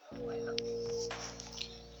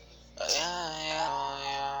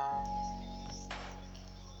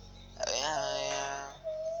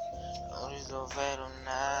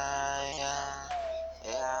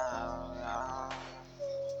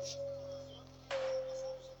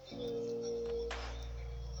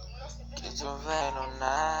tu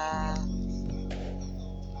verona.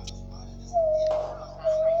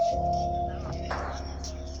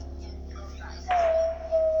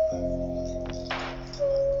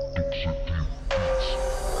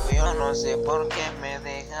 Yo no sé por qué me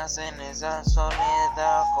dejas en esa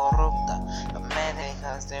soledad corrupta. Me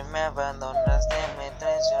dejaste, me abandonaste, me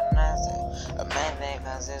traicionaste. Me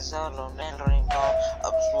dejaste solo en el rincón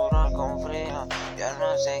oscuro con frío. Yo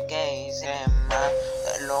no sé qué hice mal,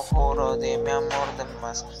 te lo juro de mi amor de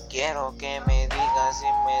más. Quiero que me digas si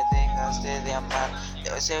me dejaste de amar.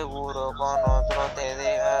 De seguro con otro te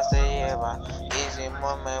dejaste llevar. Y si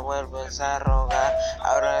me vuelves a rogar,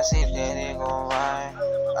 ahora sí te digo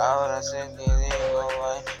bye. Ahora sí te digo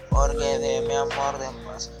bye, porque de mi amor de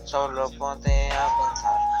más solo ponte a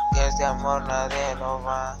pensar que este amor nadie lo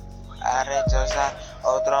va a rechazar.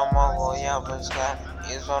 Otro amor voy a buscar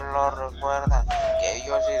y solo recuerda que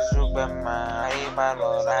yo sí supe amar y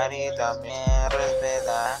valorar y también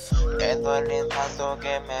respetar. Me duele tanto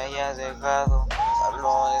que me hayas dejado,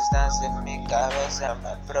 solo estás en mi cabeza.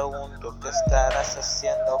 Me pregunto qué estarás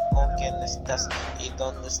haciendo, con quién estás y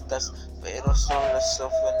dónde estás, pero solo eso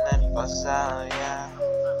fue en el pasado ya,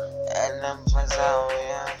 en el pasado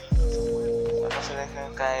ya. Que no se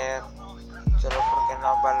dejen caer solo porque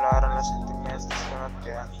no valoran los sentimientos que uno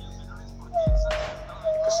te da,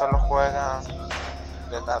 y que solo juegan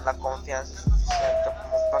de dar la confianza suficiente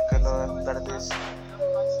como para que lo desperdicies,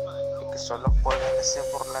 y que solo juegan y se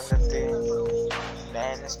burlan de ti.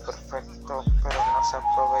 Nadie es perfecto, pero no se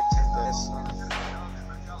aprovechen de eso.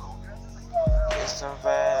 Y eso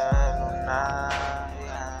fue